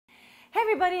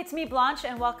everybody, it's me Blanche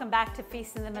and welcome back to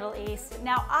Feast in the Middle East.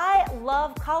 Now I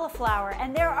love cauliflower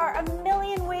and there are a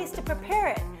million ways to prepare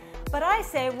it, but I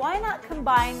say why not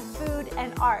combine food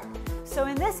and art? So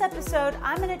in this episode,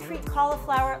 I'm going to treat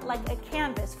cauliflower like a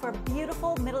canvas for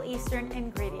beautiful Middle Eastern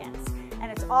ingredients,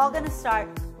 and it's all going to start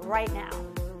right now.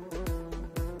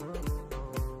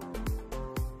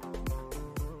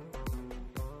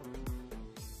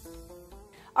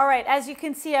 All right, as you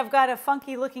can see, I've got a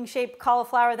funky looking shaped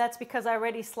cauliflower. That's because I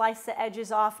already sliced the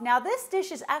edges off. Now this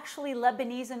dish is actually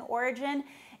Lebanese in origin.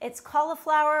 It's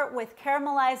cauliflower with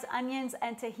caramelized onions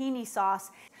and tahini sauce.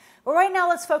 But right now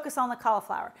let's focus on the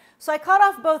cauliflower. So I cut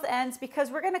off both ends because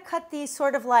we're gonna cut these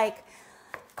sort of like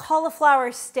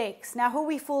cauliflower steaks. Now who are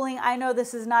we fooling? I know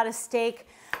this is not a steak,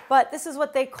 but this is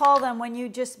what they call them when you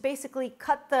just basically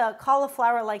cut the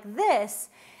cauliflower like this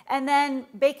and then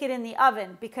bake it in the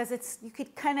oven, because you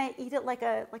could kind of eat it like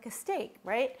a steak,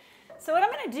 right? So what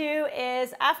I'm going to do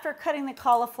is, after cutting the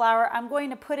cauliflower, I'm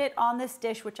going to put it on this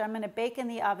dish, which I'm going to bake in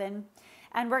the oven,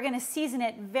 and we're going to season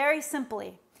it very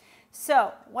simply.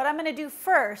 So what I'm going to do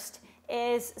first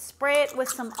is spray it with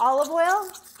some olive oil.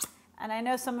 And I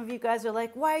know some of you guys are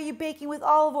like, why are you baking with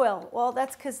olive oil? Well,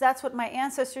 that's because that's what my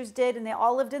ancestors did, and they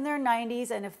all lived in their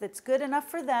 90s, and if it's good enough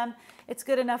for them, it's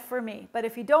good enough for me. But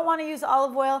if you don't want to use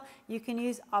olive oil, you can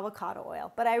use avocado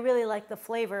oil. But I really like the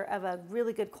flavor of a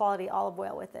really good quality olive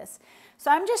oil with this.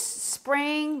 So I'm just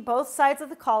spraying both sides of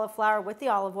the cauliflower with the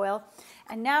olive oil,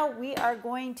 and now we are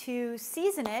going to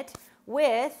season it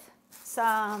with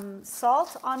some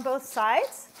salt on both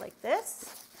sides, like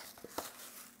this.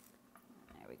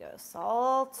 Go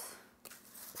salt,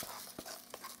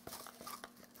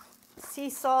 sea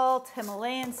salt,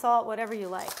 Himalayan salt, whatever you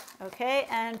like. Okay,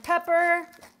 and pepper.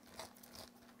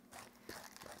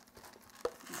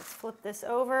 Let's flip this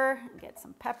over and get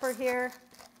some pepper here.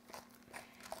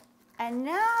 And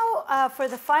now for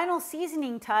the final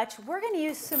seasoning touch, we're going to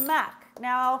use sumac.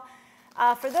 Now,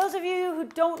 for those of you who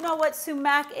don't know what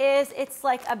sumac is, it's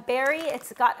like a berry.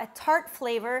 It's got a tart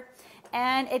flavor,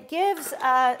 and it gives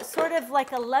sort of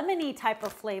like a lemony type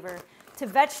of flavor to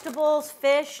vegetables,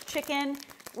 fish, chicken.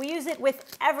 We use it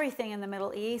with everything in the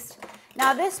Middle East.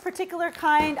 Now this particular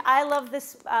kind, I love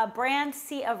this brand,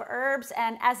 Sea of Herbs,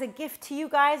 and as a gift to you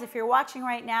guys, if you're watching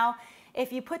right now,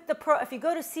 if you go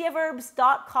to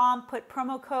seaofherbs.com, put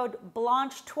promo code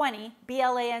BLANCHE20,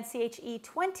 B-L-A-N-C-H-E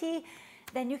 20,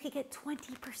 then you could get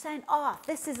 20% off.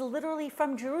 This is literally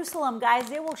from Jerusalem, guys.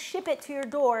 They will ship it to your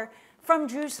door from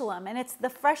Jerusalem, and it's the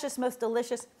freshest, most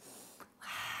delicious.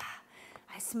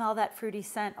 I smell that fruity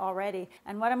scent already.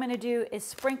 And what I'm going to do is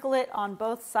sprinkle it on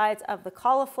both sides of the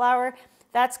cauliflower.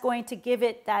 That's going to give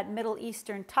it that Middle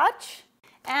Eastern touch.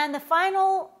 And the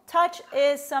final touch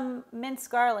is some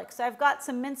minced garlic. So I've got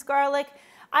some minced garlic.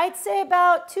 I'd say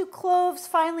about 2 cloves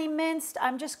finely minced.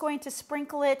 I'm just going to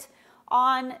sprinkle it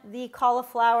on the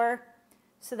cauliflower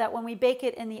so that when we bake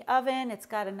it in the oven, it's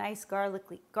got a nice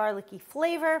garlicky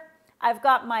flavor. I've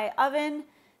got my oven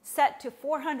set to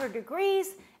 400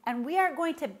 degrees, and we are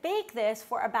going to bake this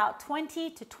for about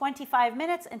 20 to 25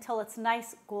 minutes until it's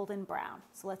nice golden brown.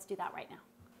 So let's do that right now.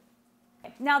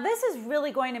 Okay. Now this is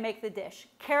really going to make the dish,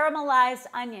 caramelized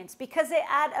onions, because they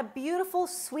add a beautiful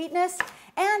sweetness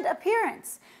and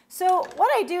appearance. So what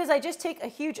I do is I just take a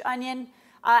huge onion.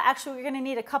 Actually, we're going to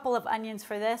need a couple of onions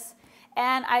for this,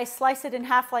 and I slice it in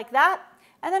half like that.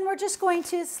 And then we're just going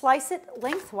to slice it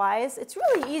lengthwise. It's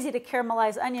really easy to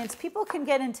caramelize onions. People can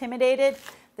get intimidated.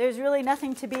 There's really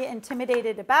nothing to be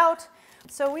intimidated about.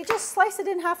 So we just slice it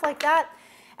in half like that,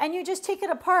 and you just take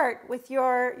it apart with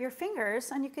your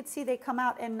fingers, and you can see they come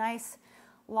out in nice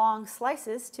long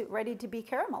slices ready to be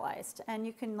caramelized. And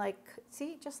you can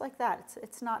see just like that.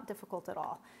 It's not difficult at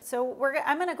all. So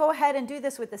I'm going to go ahead and do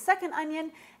this with the second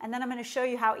onion, and then I'm going to show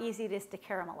you how easy it is to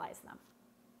caramelize them.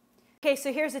 Okay,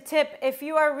 so here's a tip. If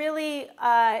you are really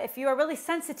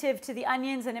sensitive to the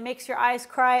onions and it makes your eyes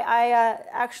cry, I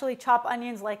actually chop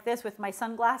onions like this with my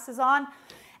sunglasses on.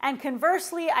 And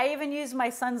conversely, I even use my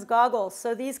son's goggles.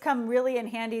 So these come really in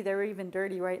handy. They're even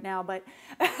dirty right now, but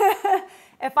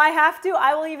if I have to,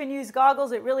 I will even use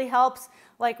goggles. It really helps.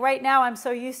 Like right now, I'm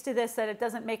so used to this that it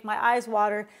doesn't make my eyes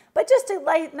water. But just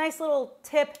a nice little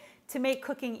tip to make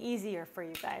cooking easier for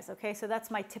you guys. Okay, so that's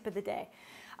my tip of the day.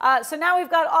 So now we've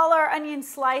got all our onions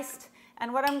sliced,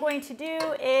 and what I'm going to do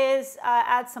is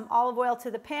add some olive oil to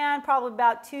the pan, probably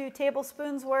about 2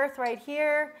 tablespoons worth right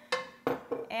here.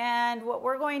 And what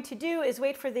we're going to do is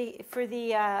wait for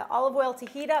the olive oil to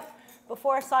heat up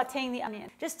before sauteing the onion.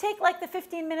 Just take like the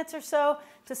 15 minutes or so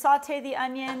to saute the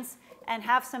onions, and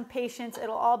have some patience.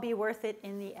 It'll all be worth it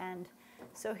in the end.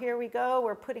 So here we go.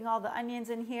 We're putting all the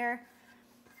onions in here.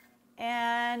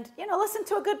 and, you know, listen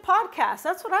to a good podcast.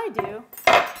 That's what I do.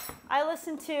 I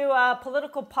listen to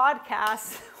political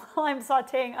podcasts while I'm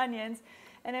sauteing onions,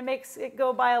 and it makes it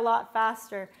go by a lot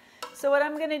faster. So what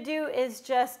I'm going to do is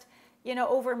just, you know,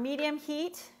 over medium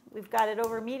heat, we've got it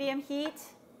over medium heat,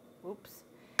 oops,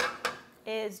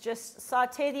 is just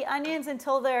saute the onions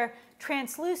until they're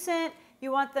translucent.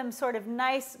 You want them sort of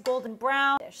nice golden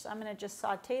brown. So I'm going to just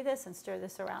saute this and stir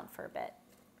this around for a bit.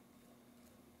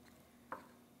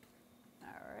 All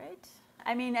right.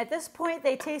 I mean, at this point,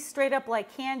 they taste straight up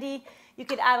like candy. You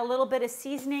could add a little bit of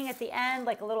seasoning at the end,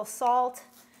 like a little salt.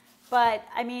 But,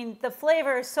 I mean, the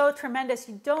flavor is so tremendous,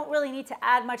 you don't really need to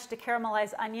add much to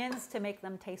caramelized onions to make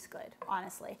them taste good,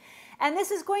 honestly. And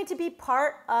this is going to be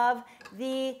part of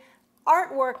the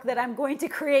artwork that I'm going to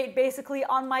create basically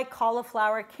on my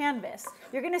cauliflower canvas.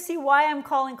 You're going to see why I'm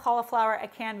calling cauliflower a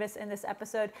canvas in this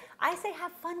episode. I say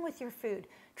have fun with your food.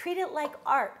 Treat it like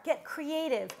art. Get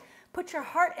creative. Put your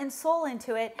heart and soul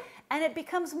into it, and it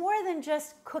becomes more than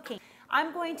just cooking.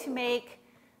 I'm going to make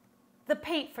the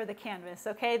paint for the canvas,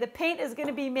 okay? The paint is going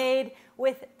to be made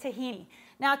with tahini.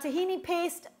 Now, tahini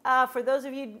paste, for those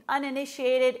of you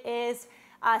uninitiated, is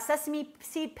sesame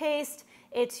seed paste.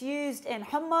 It's used in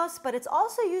hummus, but it's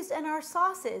also used in our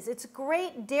sauces. It's a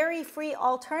great dairy-free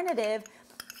alternative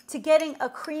to getting a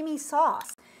creamy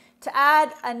sauce. To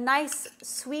add a nice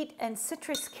sweet and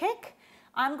citrus kick,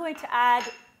 I'm going to add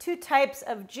 2 types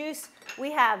of juice.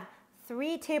 We have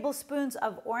 3 tablespoons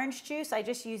of orange juice. I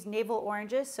just used navel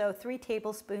oranges, so 3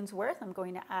 tablespoons worth. I'm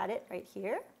going to add it right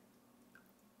here.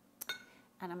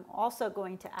 And I'm also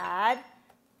going to add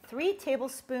 3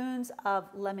 tablespoons of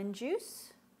lemon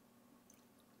juice.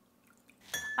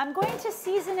 I'm going to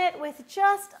season it with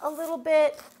just a little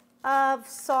bit of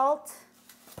salt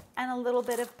and a little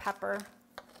bit of pepper.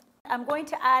 I'm going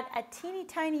to add a teeny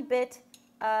tiny bit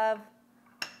of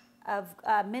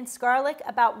minced garlic,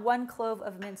 about 1 clove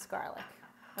of minced garlic,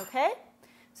 okay?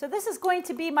 So this is going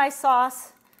to be my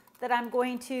sauce that I'm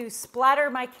going to splatter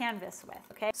my canvas with,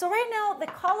 okay? So right now the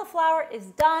cauliflower is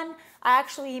done. I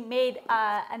actually made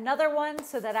another one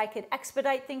so that I could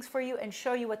expedite things for you and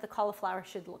show you what the cauliflower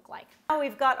should look like. Now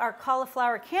we've got our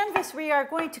cauliflower canvas, we are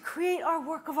going to create our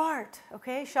work of art,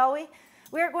 okay, shall we?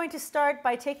 We are going to start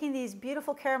by taking these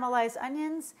beautiful caramelized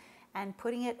onions and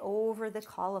putting it over the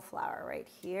cauliflower right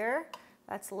here.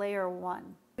 That's layer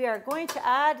 1. We are going to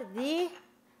add the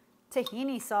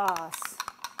tahini sauce.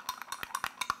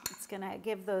 It's gonna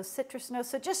give those citrus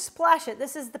notes, so just splash it.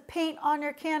 This is the paint on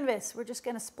your canvas. We're just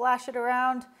gonna splash it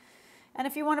around. And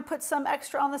if you wanna put some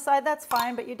extra on the side, that's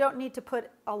fine, but you don't need to put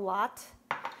a lot.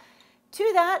 To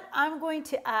that, I'm going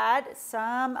to add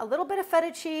a little bit of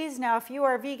feta cheese. Now, if you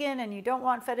are vegan and you don't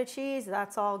want feta cheese,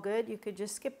 that's all good. You could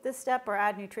just skip this step or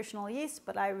add nutritional yeast,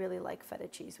 but I really like feta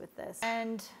cheese with this.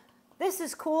 And this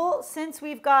is cool since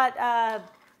we've got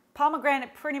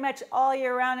pomegranate pretty much all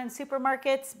year round in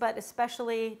supermarkets, but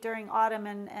especially during autumn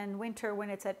and winter when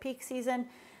it's at peak season,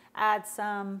 add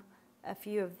a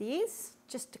few of these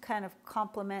just to kind of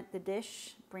complement the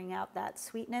dish, bring out that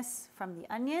sweetness from the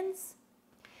onions.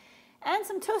 And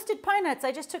some toasted pine nuts.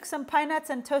 I just took some pine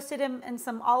nuts and toasted them in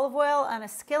some olive oil on a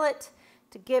skillet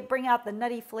to bring out the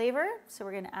nutty flavor. So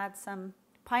we're gonna add some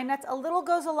pine nuts. A little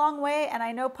goes a long way, and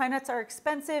I know pine nuts are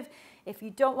expensive. If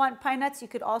you don't want pine nuts, you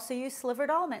could also use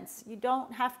slivered almonds. You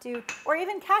don't have to, or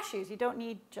even cashews. You don't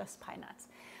need just pine nuts.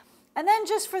 And then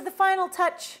just for the final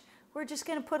touch, we're just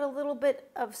gonna put a little bit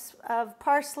of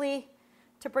parsley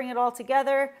to bring it all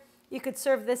together. You could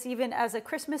serve this even as a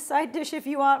Christmas side dish if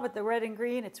you want with the red and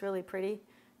green. It's really pretty.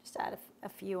 Just add a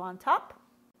few on top.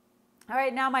 All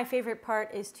right, now my favorite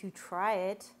part is to try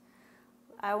it.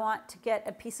 I want to get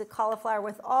a piece of cauliflower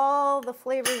with all the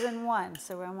flavors in one.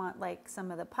 So I want like some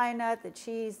of the pine nut, the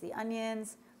cheese, the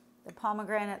onions, the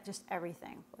pomegranate, just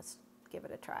everything. Let's give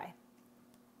it a try.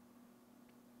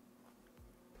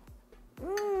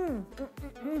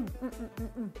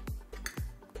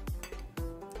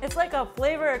 It's like a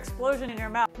flavor explosion in your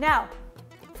mouth. Now,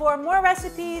 for more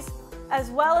recipes,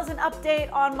 as well as an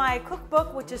update on my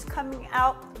cookbook, which is coming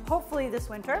out hopefully this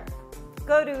winter,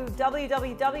 go to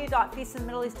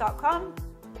www.feastinthemiddleeast.com.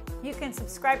 You can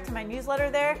subscribe to my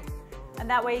newsletter there, and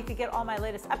that way you can get all my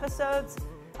latest episodes.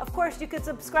 Of course, you could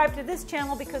subscribe to this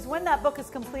channel because when that book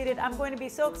is completed, I'm going to be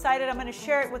so excited, I'm going to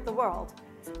share it with the world.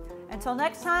 Until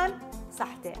next time,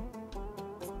 صحتين.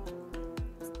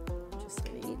 Just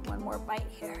going to eat one more bite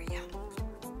here, yeah.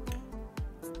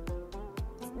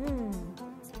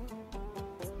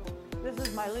 This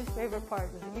is my least favorite part,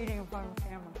 is eating in front of the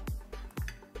camera.